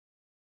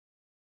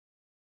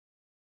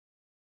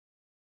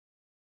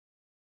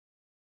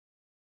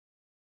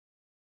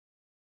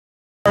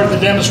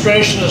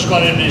demonstration is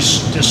going to be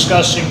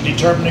discussing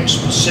determining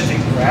specific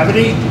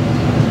gravity.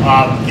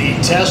 The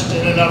test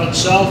in and of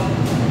itself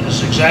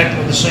is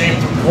exactly the same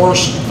for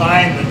coarse and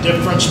fine. The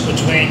difference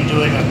between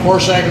doing a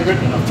coarse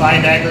aggregate and a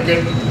fine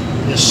aggregate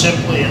is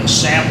simply in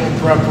sample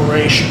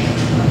preparation.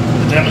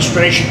 For the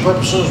demonstration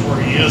purposes,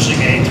 we're using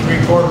a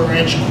 3/4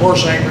 inch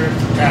coarse aggregate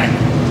for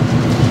concrete.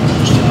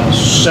 Just to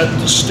set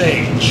the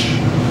stage.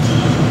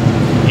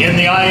 In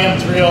the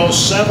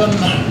IM307,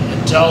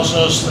 it tells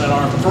us that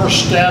our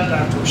first step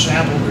after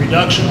sample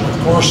reduction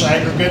with coarse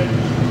aggregate,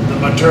 the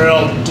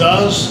material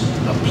does,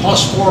 the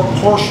 +4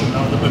 portion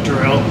of the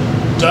material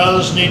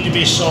does need to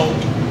be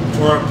soaked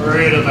for a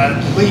period of at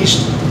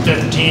least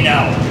 15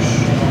 hours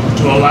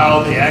to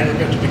allow the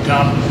aggregate to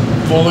become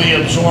fully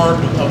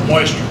absorbed of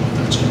moisture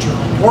with its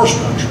internal pore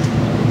structure.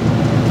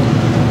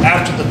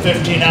 After the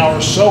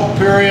 15-hour soak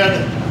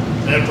period,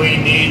 then we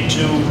need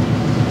to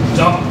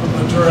dump the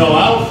material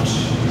out,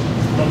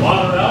 the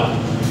water out.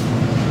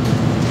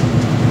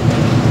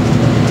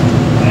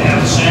 I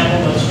have a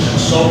sample that's been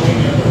soaking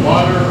in the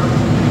water,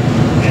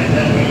 and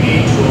then we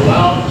need to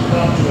allow it to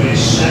come to a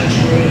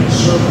saturated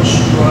surface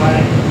dry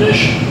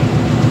condition.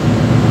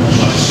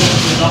 So I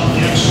simply dump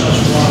the excess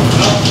water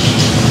out.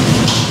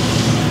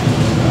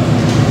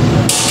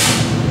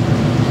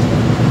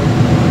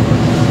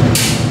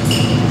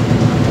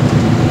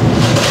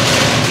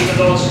 Even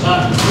though it's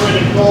not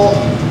critical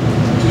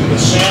to the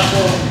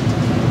sample,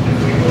 if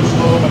we lose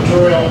low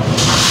material,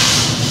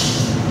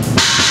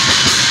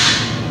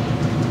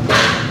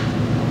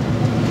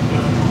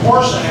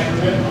 coarse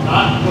aggregate,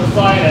 not with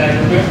fine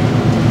aggregate,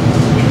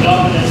 we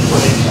dump it into a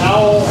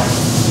towel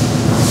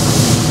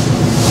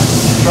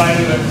and try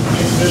to get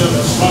rid of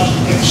as much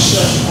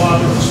excess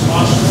water as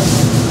possible.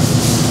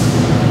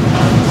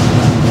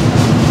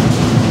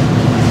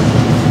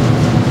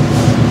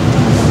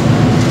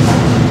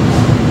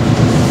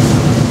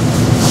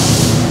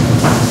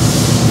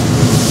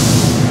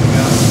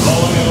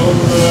 Rolling it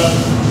over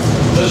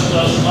this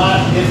does not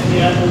get the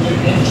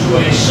aggregate into a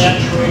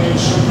saturated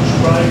surface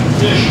dry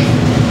condition.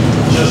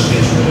 Just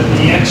gets rid of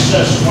the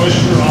excess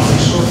moisture on the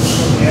surface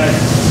of the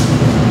aggregate.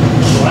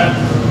 So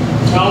after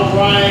towel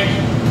drying,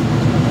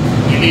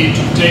 we need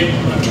to take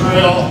the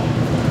material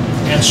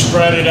and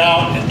spread it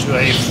out into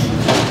a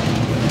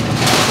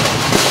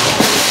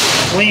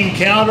clean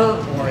counter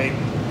or a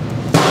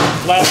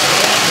flat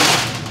counter.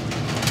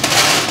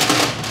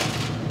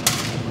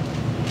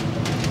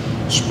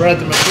 Spread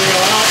the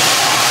material out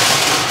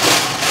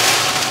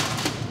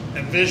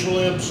and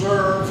visually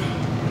observe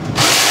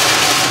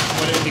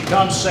when it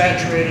becomes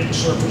saturated and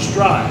surface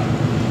dry.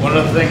 One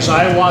of the things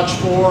I watch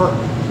for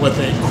with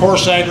a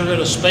coarse aggregate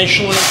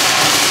especially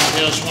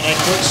is when I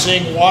quit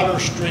seeing water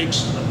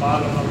streaks in the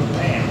bottom of the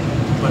pan.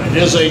 But it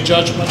is a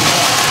judgment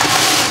call.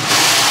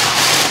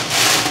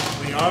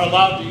 We are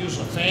allowed to use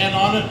a fan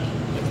on it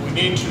if we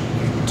need to.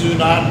 We're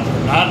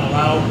not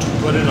allowed to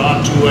put it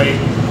onto a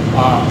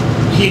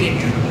heating